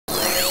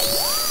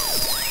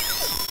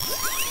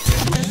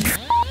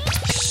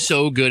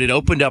so good. It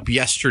opened up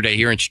yesterday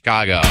here in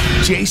Chicago.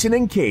 Jason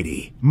and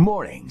Katie,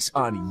 mornings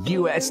on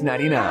US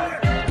 99.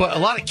 But a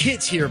lot of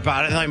kids hear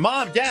about it. And like,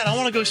 Mom, Dad, I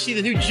want to go see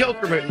the new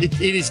Joker.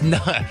 It is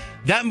not.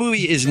 That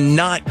movie is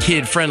not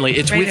kid friendly.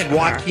 It's with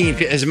Joaquin.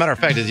 As a matter of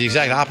fact, it's the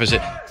exact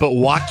opposite. But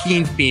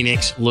Joaquin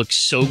Phoenix looks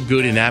so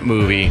good in that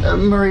movie.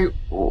 Murray,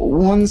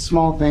 one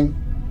small thing.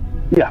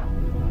 Yeah.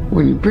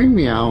 When you bring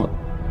me out,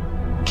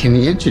 can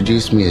you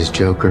introduce me as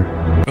Joker?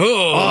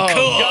 Oh,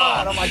 cool.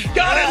 God, oh my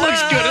God, it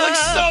looks good. It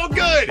looks so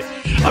good.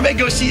 I may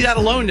go see that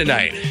alone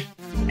tonight.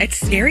 It's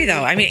scary,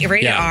 though. I mean,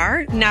 rated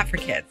R, not for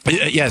kids.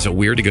 Yeah, is it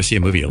weird to go see a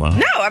movie alone?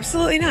 No,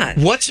 absolutely not.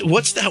 What's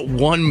that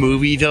one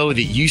movie, though,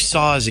 that you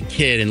saw as a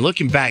kid, and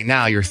looking back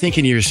now, you're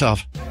thinking to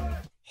yourself,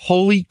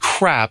 holy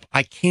crap,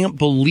 I can't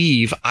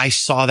believe I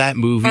saw that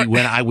movie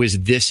when I was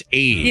this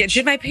age. Yeah,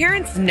 did my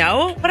parents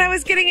know what I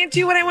was getting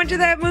into when I went to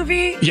that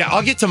movie? Yeah,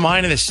 I'll get to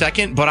mine in a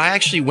second, but I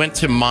actually went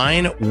to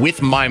mine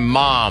with my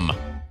mom.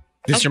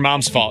 This is your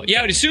mom's fault. Yeah,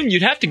 I would assume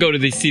you'd have to go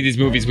to see these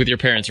movies with your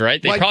parents,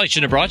 right? They probably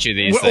shouldn't have brought you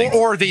these things.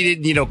 Or they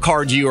didn't,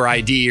 card you or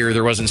ID, or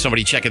there wasn't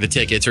somebody checking the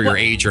tickets or your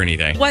age or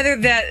anything. Whether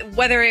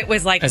it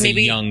was like As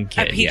maybe a young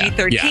kid, a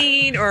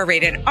PG-13 or a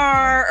rated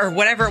R or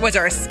whatever it was,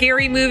 or a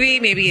scary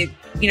movie, maybe it,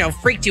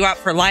 freaked you out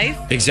for life.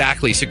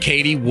 Exactly. So,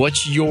 Katie,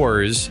 what's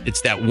yours?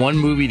 It's that one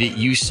movie that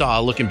you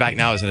saw looking back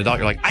now as an adult.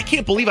 You're like, I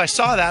can't believe I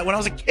saw that when I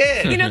was a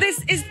kid.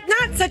 This is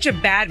not such a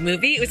bad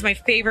movie. It was my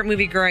favorite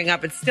movie growing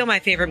up. It's still my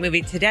favorite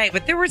movie today.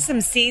 But there were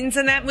some scenes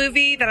in that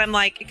movie that I'm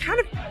like, it kind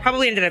of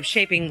probably ended up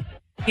shaping,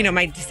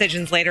 my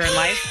decisions later in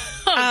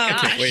life.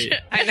 Wait.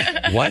 I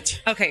know.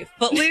 What? Okay,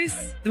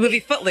 Footloose, the movie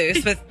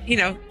Footloose with,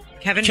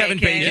 Kevin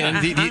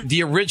Bacon.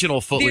 The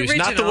original Footloose,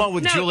 not the one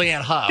with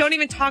Julianne Hough. Don't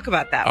even talk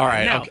about that All one.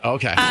 right, No.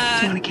 okay. Do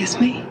you want to kiss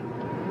me?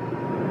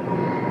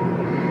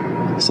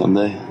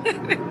 Someday.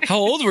 How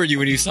old were you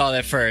when you saw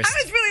that first?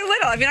 I was really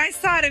little. I mean, I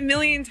saw it a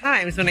million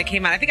times when it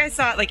came out. I think I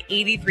saw it like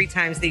 83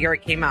 times the year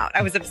it came out.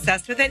 I was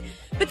obsessed with it.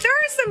 But there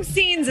are some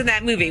scenes in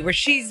that movie where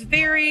she's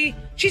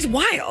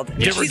wild.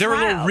 They were a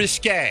little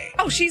risque.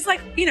 Oh, she's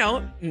like,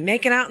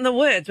 making out in the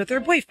woods with her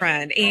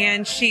boyfriend.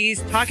 And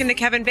she's talking to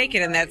Kevin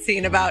Bacon in that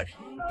scene about,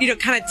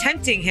 kind of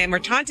tempting him or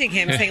taunting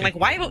him, saying like,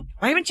 why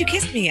haven't you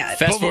kissed me yet?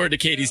 Fast forward to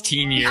Katie's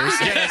teen years.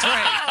 Yeah, that's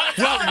right.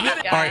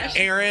 All right,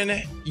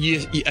 Aaron,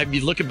 you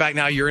looking back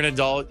now, you're an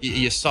adult.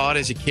 You saw it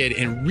as a kid,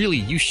 and really,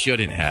 you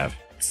shouldn't have.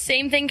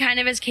 Same thing kind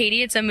of as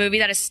Katie. It's a movie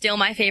that is still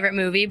my favorite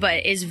movie,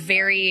 but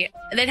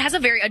it has a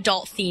very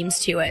adult themes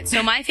to it.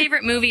 So my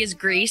favorite movie is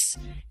Grease,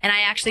 and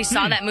I actually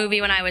saw that movie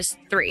when I was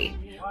 3.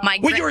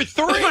 You were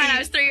 3? When I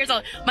was 3 years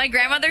old. My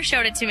grandmother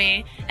showed it to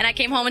me, and I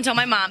came home and told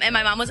my mom, and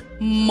my mom was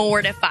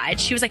mortified.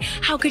 She was like,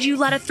 how could you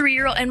let a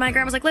 3-year-old? And my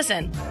grandma was like,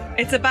 listen.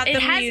 It's about the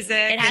music.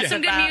 It has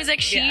some good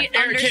music. She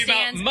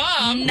understands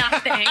Mom,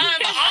 nothing.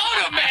 I'm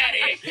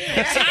automatic.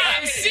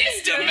 I'm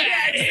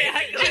systematic.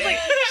 She's like,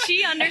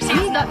 she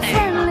understands nothing.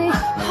 Friendly,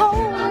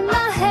 holding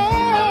my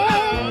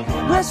hand.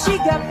 Well, she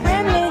got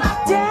friendly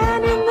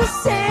down in the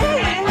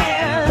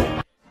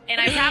sand. And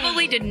I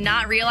probably did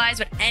not realize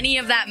what any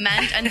of that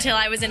meant until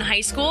I was in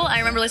high school. I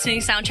remember listening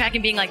to soundtrack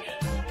and being like,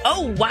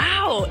 oh,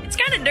 wow, it's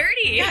kind of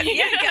dirty.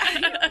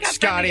 Yeah.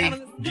 Scotty,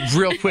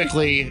 real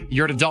quickly,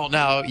 you're an adult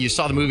now. You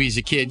saw the movie as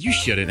a kid. You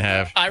shouldn't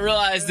have. I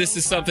realized this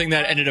is something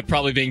that ended up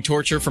probably being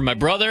torture for my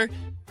brother.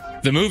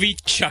 The movie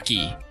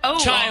Chucky.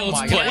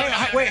 Child's Play.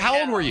 Wait, how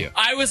old were you?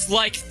 I was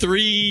like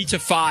 3 to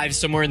 5,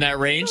 somewhere in that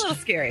range. A little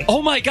scary.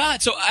 Oh my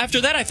God. So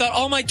after that, I thought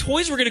all my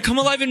toys were going to come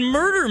alive and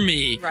murder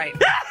me. Right.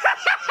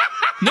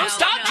 No,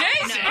 stop,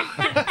 Jason.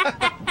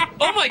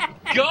 Oh my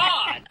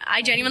God.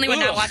 I genuinely would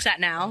not watch that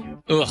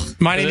now. Ugh.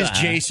 My name is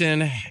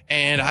Jason,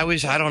 and I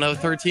was,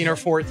 13 or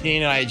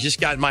 14, and I had just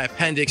got my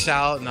appendix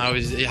out, and I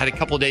had a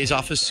couple of days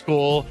off of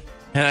school,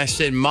 and I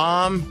said,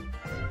 Mom,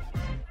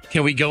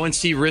 can we go and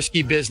see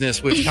Risky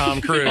Business with Tom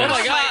Cruise? Oh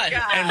my God.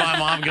 And my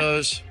mom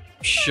goes,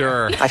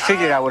 sure. I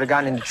figured I would have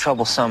gotten into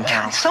trouble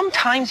somehow.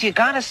 Sometimes you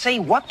gotta say,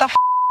 what the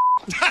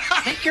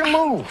Make your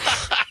move.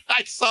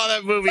 I saw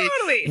that movie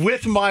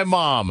with my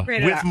mom.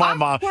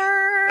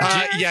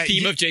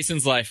 Theme of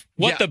Jason's life.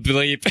 What the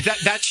bleep?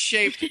 That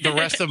shaped the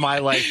rest of my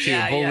life, too.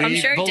 I'm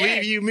sure it believe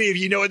did. you me, if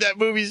you know what that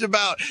movie's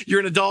about.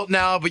 You're an adult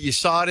now, but you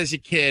saw it as a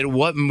kid.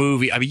 What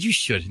movie? I mean, you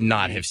should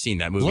not have seen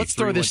that movie. Let's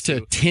throw this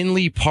to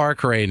Tinley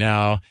Park right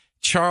now.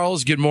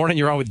 Charles, good morning.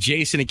 You're on with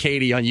Jason and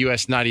Katie on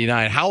US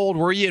 99. How old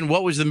were you, and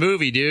what was the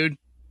movie, dude?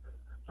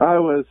 I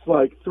was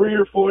like 3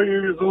 or 4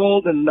 years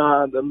old, and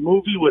the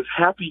movie was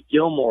Happy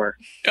Gilmore.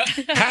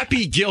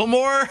 Happy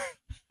Gilmore?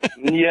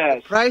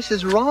 Yes. Price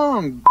is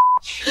wrong.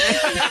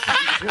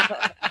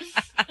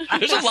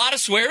 There's a lot of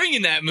swearing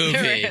in that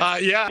movie.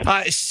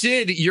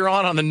 Sid, you're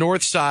on the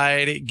north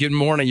side. Good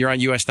morning. You're on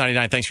US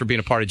 99. Thanks for being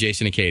a part of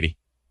Jason and Katie.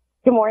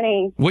 Good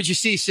morning. What'd you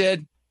see,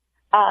 Sid?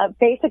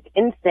 Basic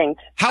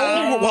Instinct.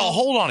 How old? Well,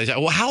 hold on.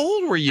 How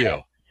old were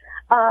you?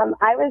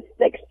 I was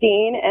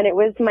 16, and it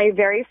was my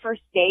very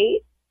first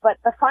date. But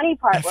the funny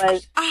part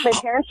was my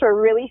parents were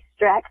really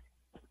strict,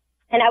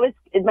 and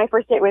my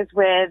first date was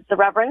with the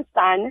Reverend's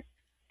son,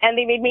 and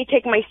they made me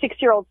take my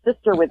 6-year-old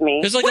sister with me.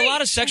 There's like a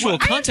lot of sexual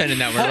content in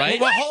that one, right?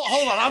 Well,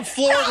 hold on. I'm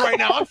floored right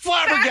now. I'm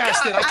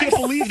flabbergasted. I can't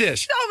believe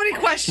this. So many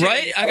questions.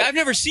 Right? I've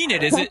never seen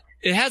it. Is it?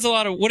 It has a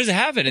lot of. What does it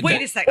have in it?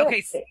 Wait a second.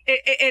 Okay,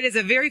 it is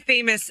a very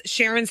famous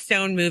Sharon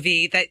Stone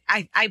movie that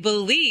I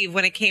believe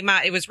when it came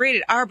out it was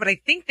rated R, but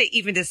I think they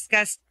even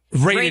discussed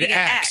Rated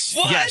X.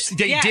 What? Yes,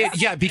 they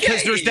did. Yeah,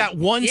 because there's that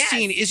one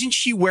scene. Isn't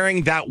she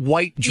wearing that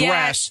white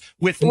dress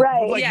with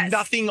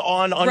nothing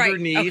on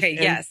underneath? Right. Okay,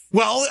 yes.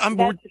 Well,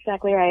 that's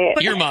exactly right.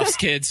 Earmuffs,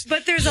 kids.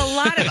 But there's a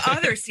lot of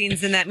other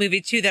scenes in that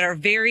movie too that are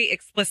very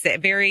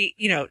explicit, very,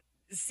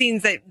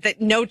 scenes that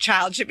no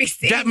child should be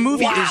seeing. That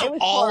movie is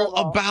all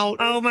about.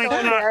 Oh my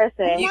god!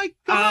 Embarrassing. Oh my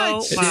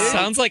god! It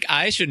sounds like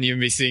I shouldn't even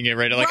be seeing it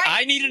right now. Like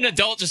I need an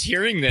adult just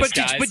hearing this,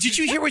 guys. But did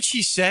you hear what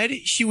she said?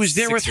 She was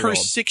there with her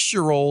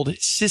 6-year-old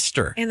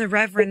sister and the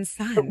Reverend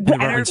son at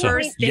her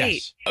first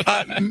date.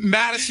 Yes.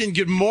 Madison,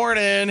 good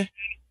morning.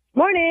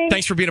 Morning.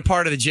 Thanks for being a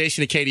part of the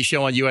Jason and Katie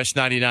show on US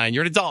 99.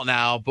 You're an adult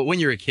now, but when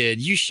you're a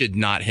kid, you should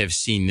not have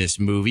seen this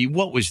movie.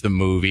 What was the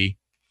movie?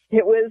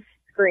 It was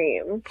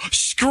Scream.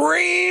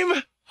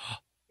 Scream?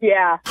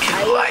 Yeah.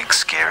 I like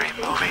scary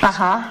movies.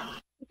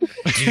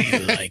 Do you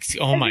like?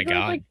 Oh my I was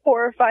god! like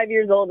 4 or 5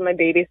 years old, and my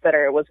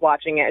babysitter was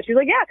watching it. She was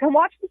like, "Yeah, come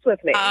watch this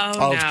with me."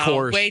 Oh, of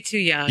course. Way too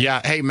young.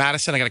 Yeah. Hey,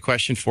 Madison, I got a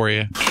question for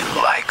you. You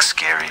like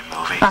scary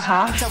movies.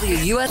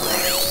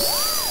 WUS.